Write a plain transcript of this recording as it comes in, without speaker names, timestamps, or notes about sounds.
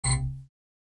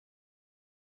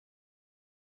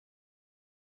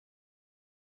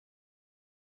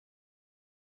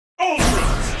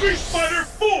Ultra Street Fighter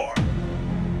 4!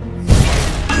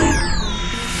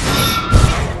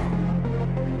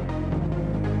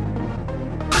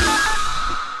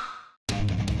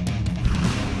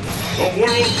 The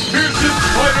world's fiercest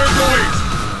fighters await!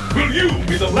 Will you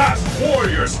be the last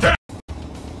warrior standing?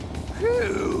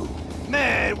 Phew!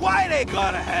 Man, why they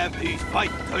gotta have these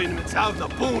fight tournaments out in the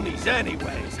boonies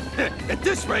anyways? At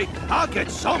this rate, I'll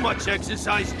get so much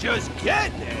exercise just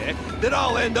getting there that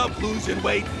I'll end up losing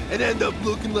weight and end up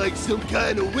looking like some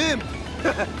kind of wimp.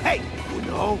 Hey, you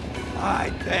know, I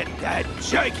bet that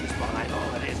jerk is behind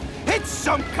all of this. It's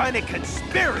some kind of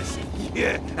conspiracy.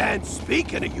 Yeah, and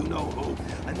speaking of you-know-who,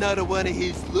 another one of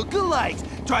his lookalikes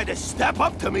tried to step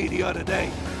up to me the other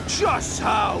day. Just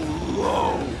how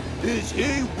low is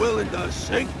he willing to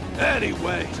sink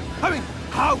anyways? I mean,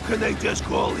 how can they just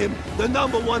call him the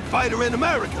 #1 fighter in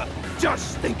America?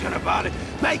 Just thinking about it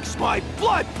makes my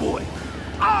blood boil.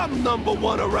 I'm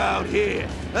 #1 around here.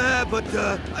 But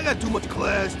I got too much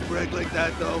class to brag like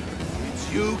that, though. It's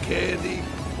you, Candy.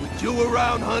 With you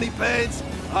around, honey pants,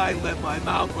 I let my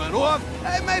mouth run off,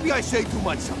 and maybe I say too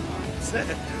much sometimes. Don't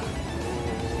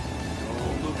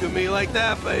look at me like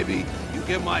that, baby. You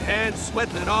get my hands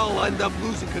sweating and I'll end up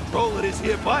losing control of this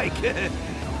here bike.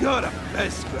 You're the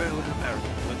best girl in America.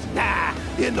 Nah,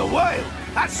 in the world.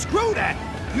 Screw that.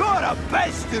 You're the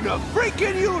best in the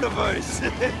freaking universe.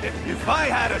 If I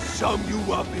had to sum you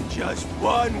up in just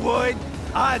one word,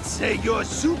 I'd say you're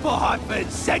super hot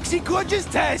and sexy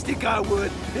gorgeous-tastic, I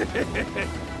would.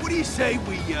 What do you say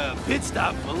we pit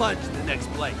stop for lunch in the next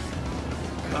place?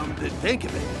 Come to think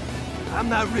of it, I'm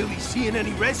not really seeing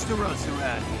any restaurants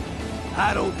around here.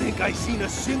 I don't think I seen a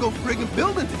single friggin'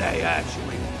 building today,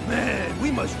 actually. Man,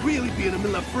 we must really be in the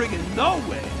middle of friggin'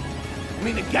 nowhere. I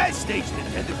mean, the gas station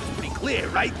attendant was pretty clear,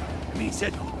 right? I mean, he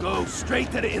said, go straight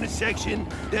to the intersection,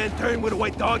 then turn where the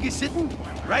white dog is sitting,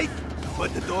 right?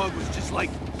 But the dog was just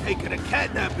like taking a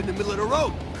cat nap in the middle of the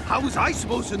road. How was I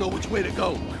supposed to know which way to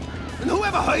go? And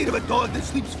whoever heard of a dog that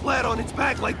sleeps flat on its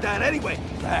back like that anyway?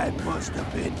 That must have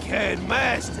been Ken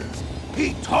Masters.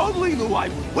 He totally knew I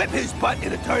would whip his butt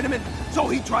in a tournament, so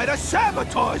he tried to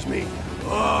sabotage me.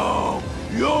 Oh,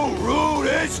 you rue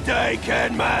this day,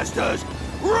 Ken Masters.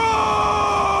 Rue!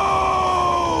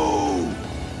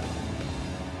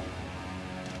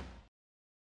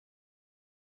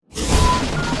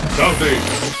 Southgate,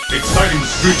 exciting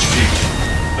street team.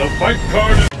 The fight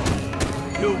card is...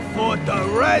 You fought the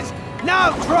rest,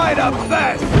 now try the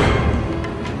best!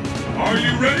 Are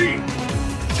you ready?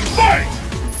 Fight!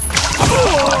 I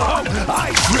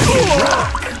really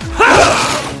rock!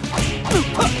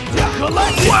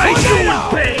 Why you in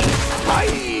pain?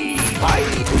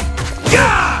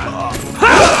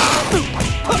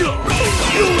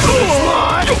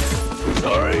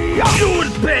 Sorry, you in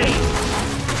pain!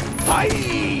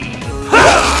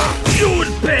 You in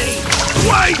pain!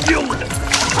 Why you in it?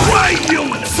 Why you in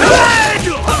it?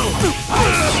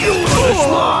 You in the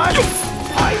slide!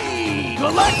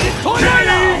 Galactic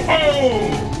Tornado!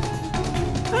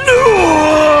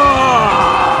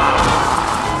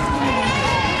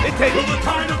 It takes Will the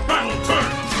tide of battle turn?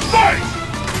 Fight!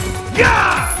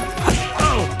 Yeah!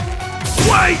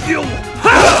 Why you?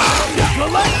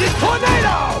 Galactic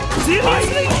Tornado!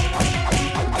 Seriously?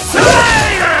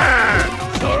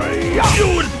 Sorry, you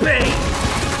in pain!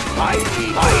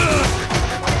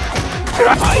 Here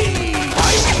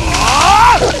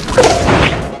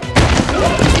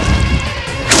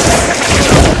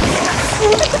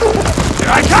I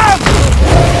come!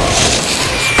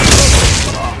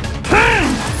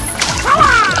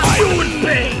 You in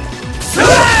pain!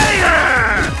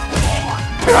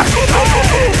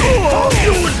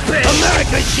 You in pain!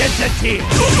 America sheds a tear!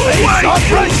 Face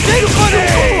Opera Symphony!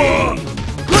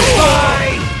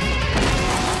 Goodbye!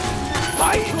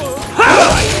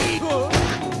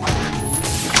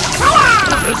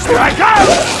 Here I come!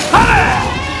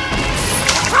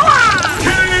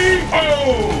 K.O.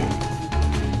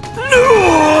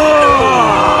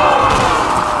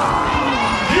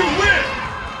 You win!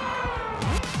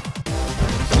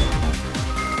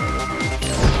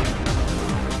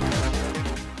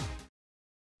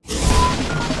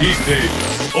 These days,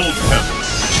 old peasant.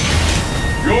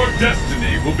 Your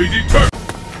destiny will be determined.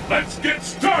 Let's get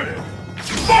started!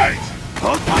 Fight!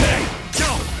 Okay!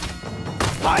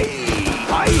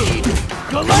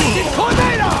 Galactic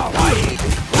Tornado!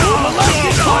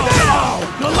 Galactic Tornado!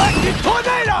 Galactic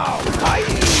Tornado!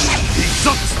 He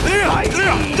sucks! There! Galactic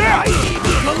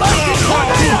Tornado! Galactic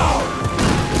Tornado!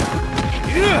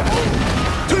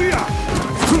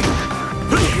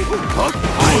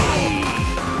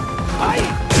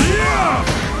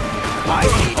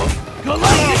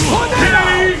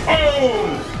 K.O.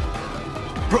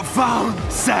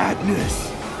 sadness.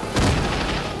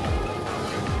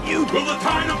 Will the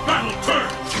tide of battle turn?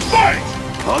 Fight!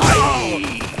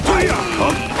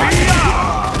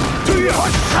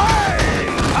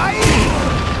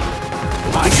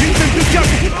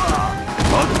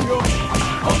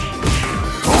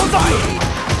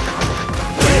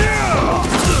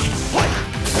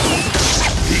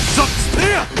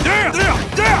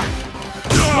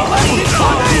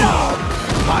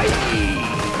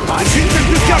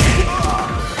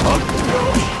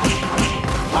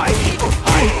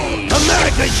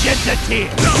 America sheds a tear.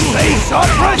 Face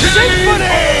opera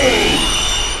symphony.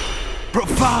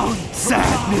 Profound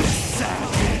sadness.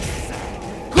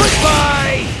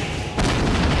 Goodbye.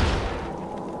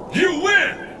 You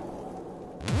win!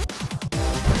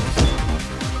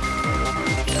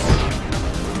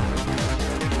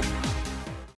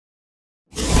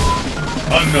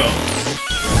 Unknown.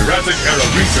 Jurassic Era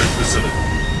Research Facility.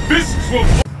 Fists will...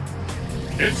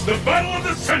 It's the battle of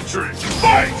the century!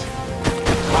 Fight!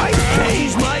 I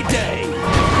seize my day.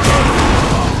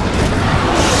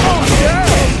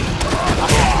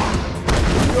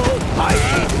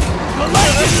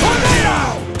 Galactic tornado!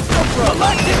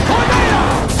 Galactic tornado!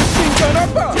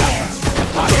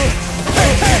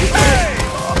 Hey, hey, hey!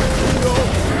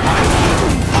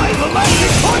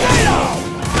 Galactic tornado!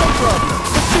 No problem.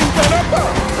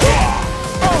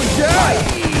 Oh yeah! Hey,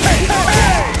 hey,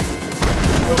 hey!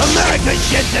 America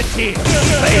sheds a tear.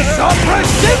 Face opera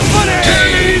symphony!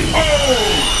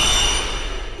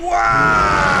 Why?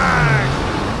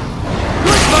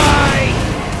 Goodbye!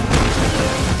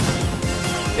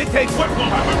 It takes What will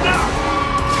happen now?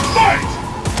 Fight!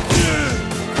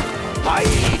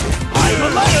 I'm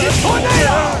elected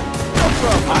tornado!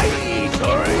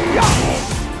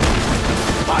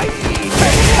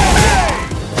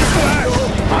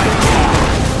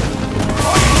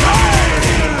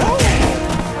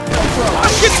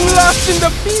 I'm getting lost in the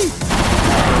beat!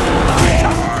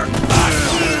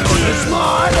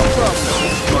 Smart!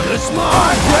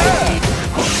 Smart!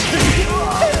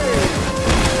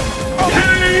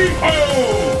 K.O.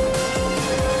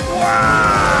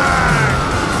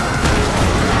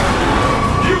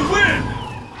 You win!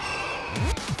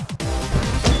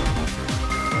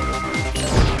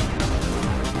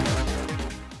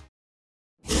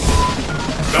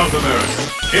 South America,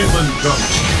 Inland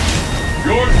Jungle.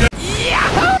 Your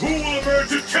Who will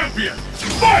emerge a champion?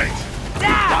 Fight!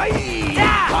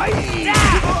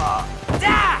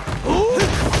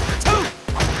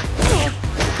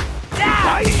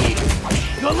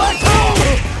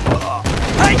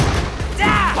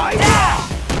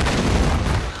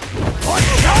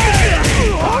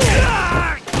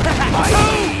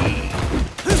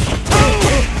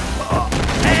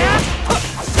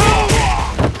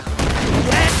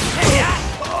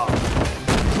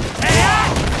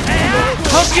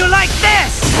 Hope you like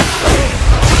this!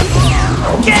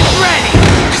 Get ready!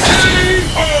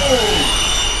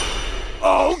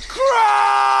 Oh,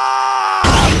 crap!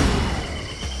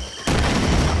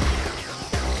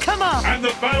 Come on! And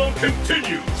the battle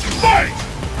continues! Fight!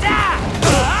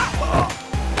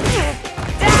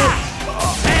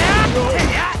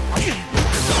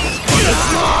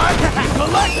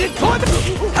 Collected toward the...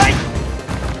 Hey!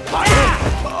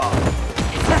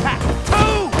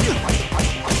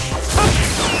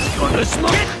 Gonna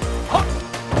smoke it!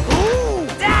 Ooh!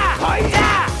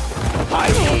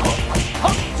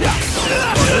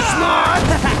 Smart!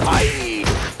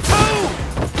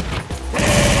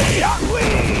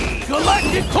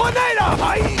 Galactic tornado!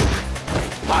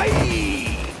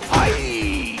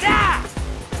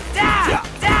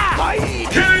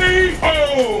 K.O.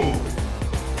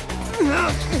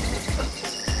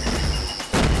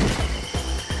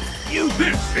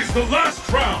 This is the last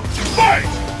round! Fight!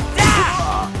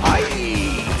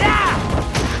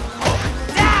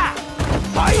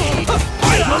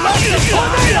 Galactic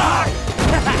tornado!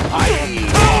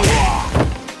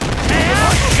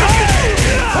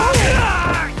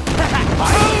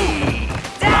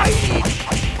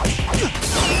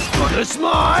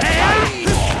 Smart!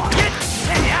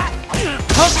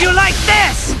 Hope you like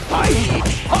this!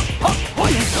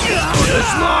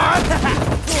 Smart!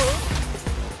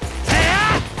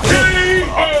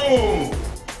 K.O.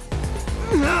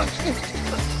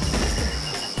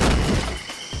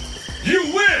 You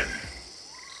win!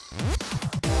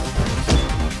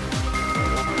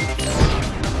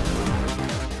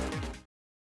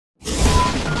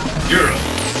 Europe,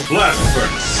 blast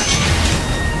furnace.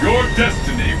 Your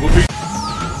destiny will be...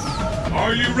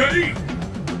 Are you ready?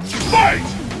 Fight!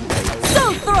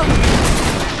 So throw!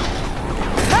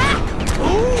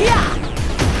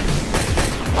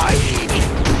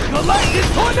 Galactic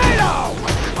tornado!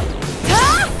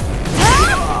 Ha!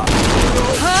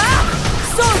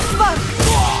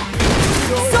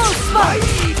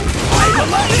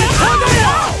 Galactic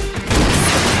tornado!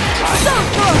 So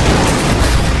good!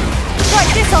 Try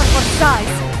this on for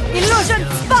size. Illusion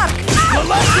spark!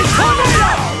 Galactic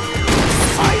tornado!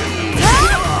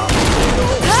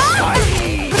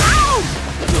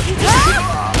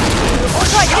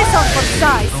 Try this on for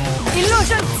size.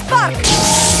 Illusion spark!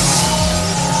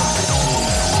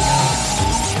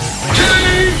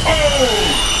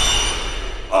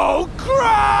 Oh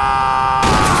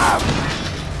crap!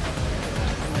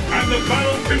 And the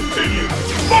battle continues.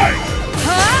 Fight!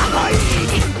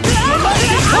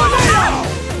 Galactic tornado!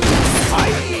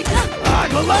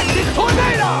 Galactic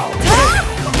tornado!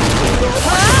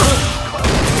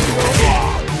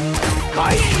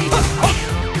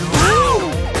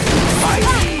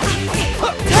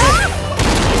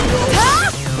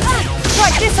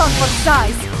 Try this on for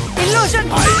size. Illusion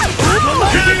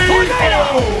Galactic tornado!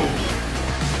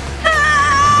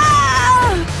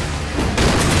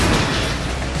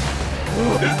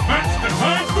 This match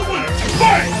defines the winner.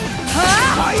 Fight!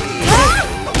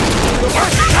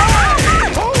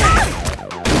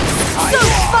 So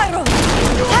spiral!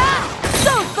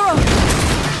 So throw!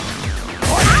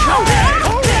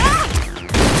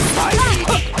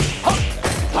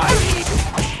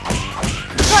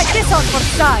 Try this on for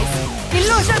size.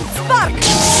 Illusion spark!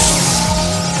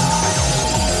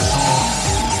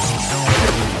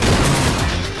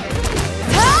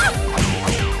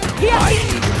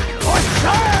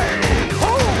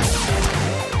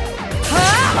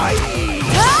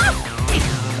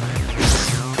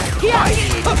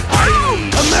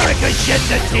 America sheds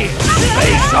a tear!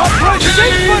 Face Opera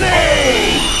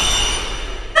Symphony!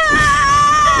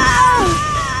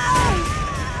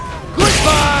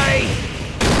 Goodbye!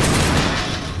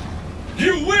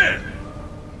 You win!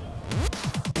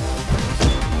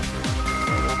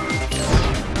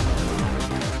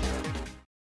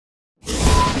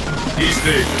 East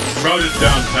Asia, crowded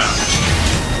downtown.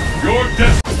 Your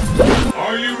destiny.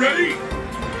 Are you ready?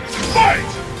 Fight!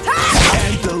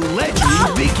 And the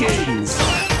legend begins!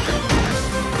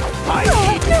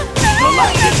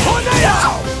 Galactic tornado!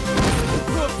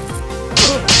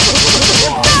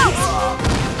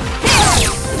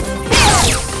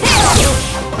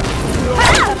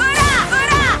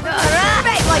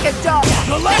 Bang like a dog!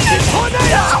 Galactic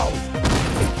tornado!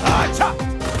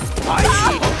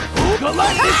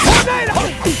 Galactic tornado!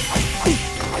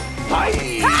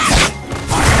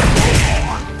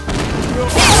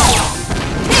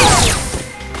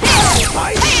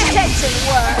 Pay attention,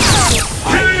 worm!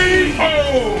 K.O.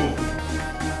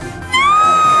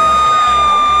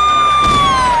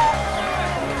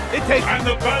 It takes And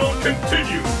the battle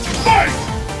continues. Fight!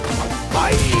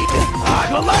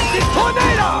 Galactic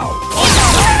tornado!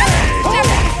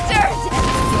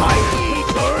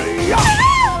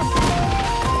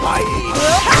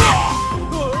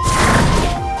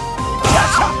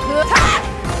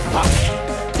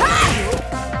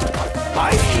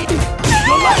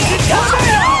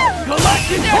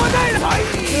 Galactic tornado! Galactic tornado!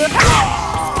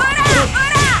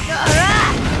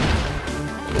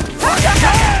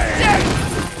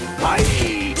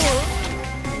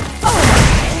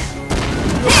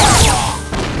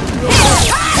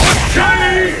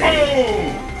 K.O.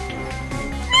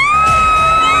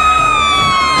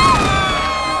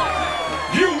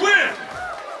 You win!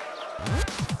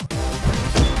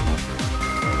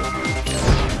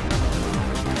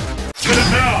 Get it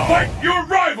now! Fight your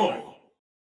rival!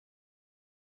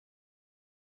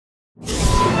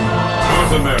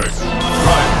 North America,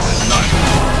 rise at night.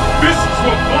 Fists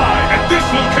will fly at this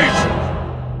location!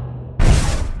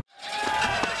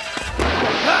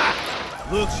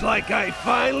 Looks like I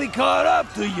finally caught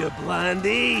up to you,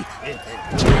 Blondie.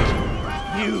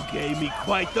 You gave me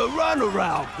quite the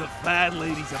runaround. The fat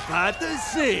lady's about to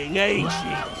sing, ain't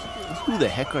she? Who the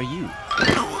heck are you?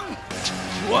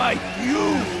 Why,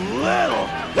 you little...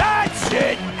 That's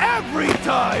it! Every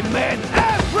time, man!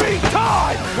 Every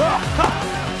time!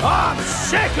 I'm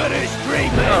sick of this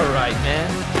dreaming! All right, man.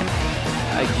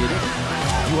 I get it.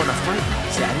 You want to fight?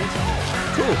 Is that it?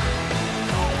 Cool.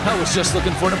 I was just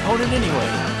looking for an opponent anyway.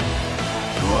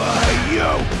 Why, you...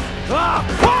 I'll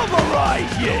pulverize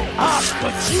you! I'll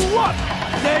put you up!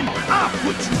 Then I'll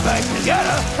put you back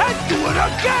together and do it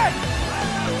again!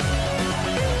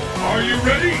 Are you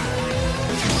ready?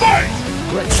 Fight!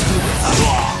 Let's do this.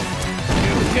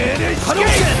 You can't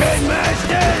escape, Ken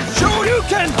Masters! Sure you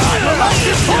can!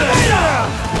 Galactic tornado!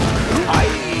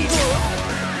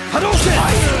 Hadouken!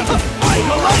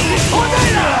 Galactic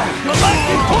tornado!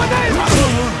 Galactic tornado!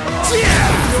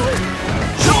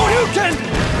 Shoryuken!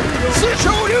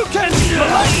 Shoryuken!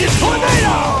 Galactic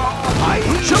tornado!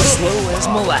 Just slow as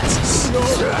molasses.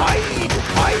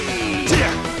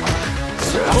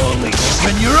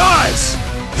 size!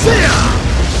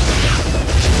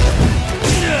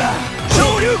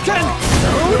 Shoryuken!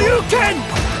 Shoryuken!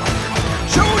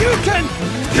 Shoryuken!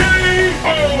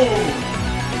 K.O.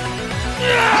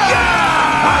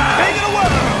 I'm king of the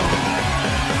world!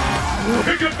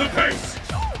 Pick up the pace.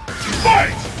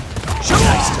 Fight!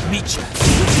 Nice to meet you.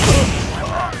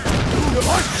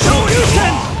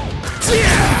 Shoryuken!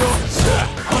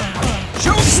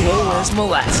 Slow as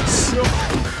molasses.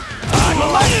 I'm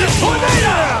electric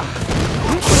tornado!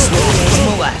 Slow as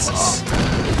molasses.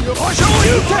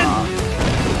 Shoryuken!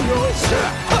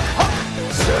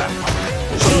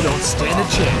 You don't stand a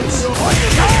chance.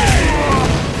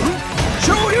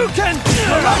 Shoryuken!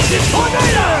 Electric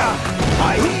tornado!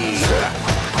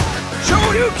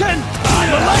 Shoryuken! I'm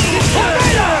electric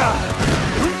tornado!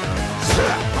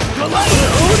 Shoryuken!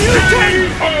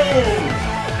 K.O.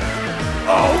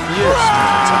 Oh, Yes,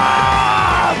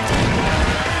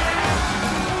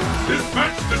 This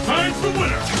match decides the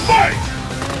winner. Fight!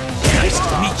 nice to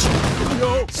meet you.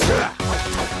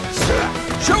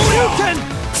 Shoryuken!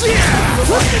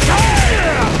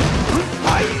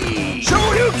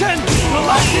 Shoryuken!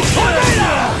 Electric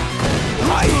tornado!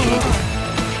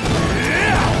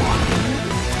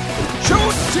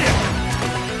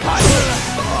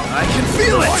 I can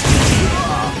feel it.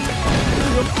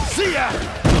 See ya!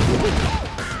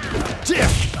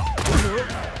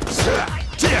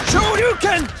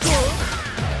 Shoryuken!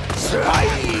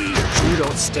 You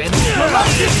don't stand a chance.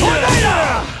 Electric tornado!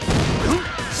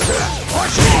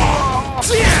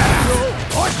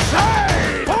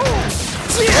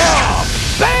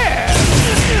 Bam!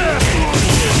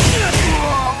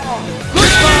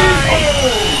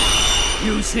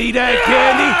 You see that,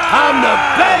 Candy? I'm the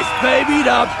best, baby,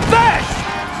 the best!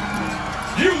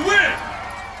 You win!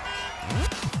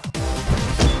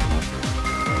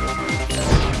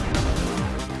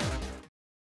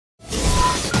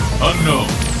 Unknown.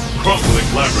 Crumbling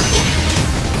laboratory.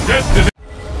 Destiny.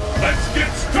 Let's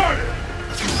get started!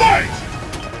 Fight!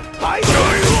 I know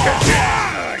you can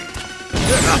die!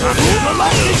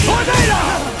 Electric tornado!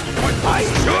 I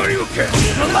know you can!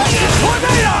 Electric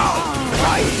tornado!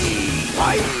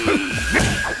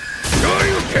 Sure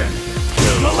you can!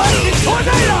 Electric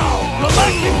tornado!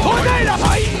 Electric tornado!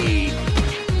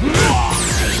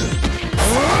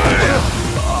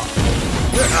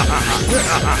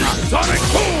 Sonic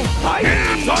boom!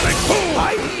 Sonic boom!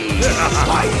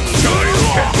 Sure you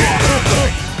can!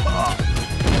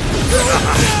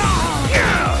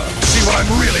 See what I'm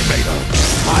really made of!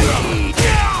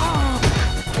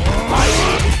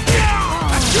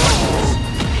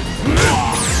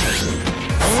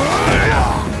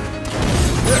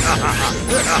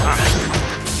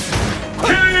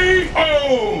 K.O.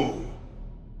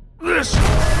 This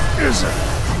isn't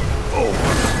over.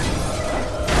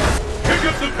 Pick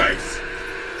up the pace!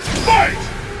 Fight!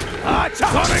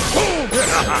 Sonic boom!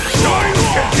 Sure you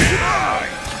can!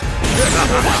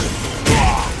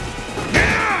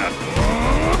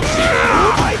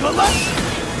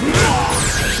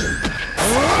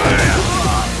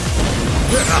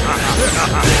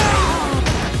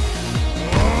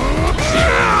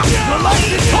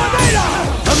 Electric tornado!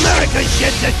 America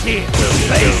sheds a tear!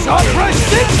 Space Opera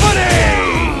Symphony!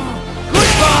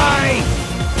 Goodbye!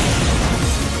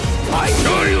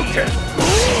 Sure you can!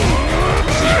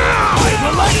 I'm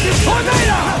electric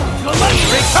tornado!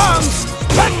 Electric comes!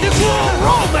 Spectacle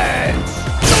romance!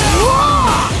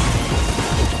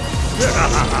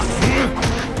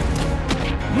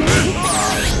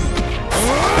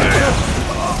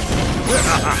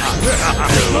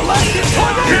 Electric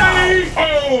tornado! K.O.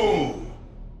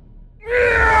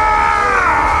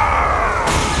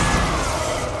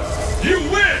 You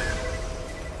win!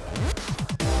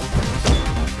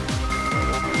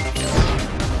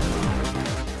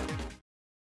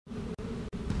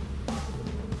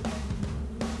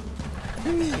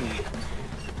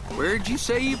 Where'd you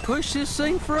say you pushed this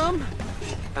thing from?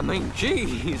 I mean,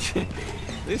 geez,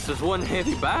 this is one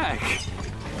heavy bag.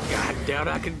 I doubt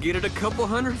I could get it a couple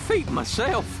 100 feet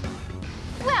myself.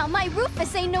 Well, my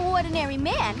Rufus ain't no ordinary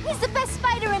man. He's the best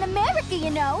fighter in America, you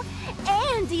know.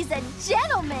 And he's a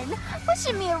gentleman.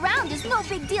 Pushing me around is no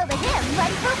big deal to him,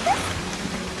 right, Rufus?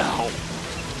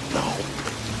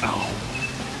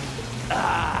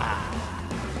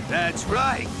 That's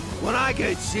right. When I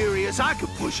get serious, I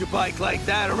could push a bike like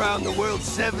that around the world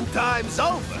 7 times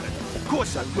over. Of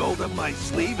course, I rolled up my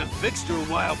sleeve and fixed her a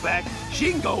while back. She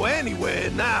can go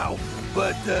anywhere now.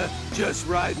 But just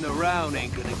riding around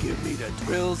ain't gonna give me the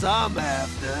thrills I'm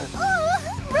after. Oh,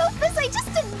 Rufus, I just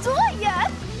adore ya!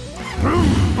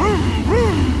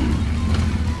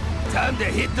 Time to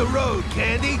hit the road,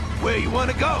 Candy. Where you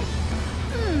wanna go?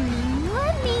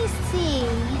 Let me see.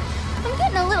 I'm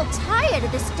getting a little tired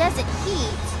of this desert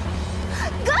heat.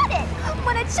 Got it!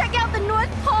 Wanna check out the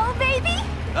North Pole, baby?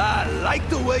 I like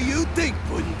the way you think,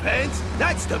 Puddin' Pants.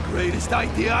 That's the greatest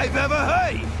idea I've ever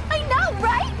heard. I know,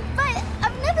 right? But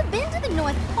I've never been to the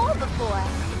North Pole before.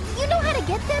 You know how to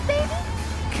get there, baby?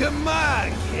 Come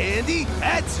on, Candy.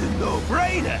 That's a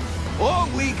no-brainer. All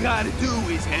we gotta do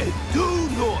is head due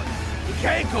north. You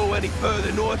can't go any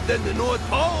further north than the North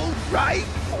Pole, right?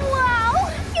 Wow!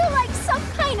 You're like some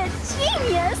kind of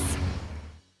genius!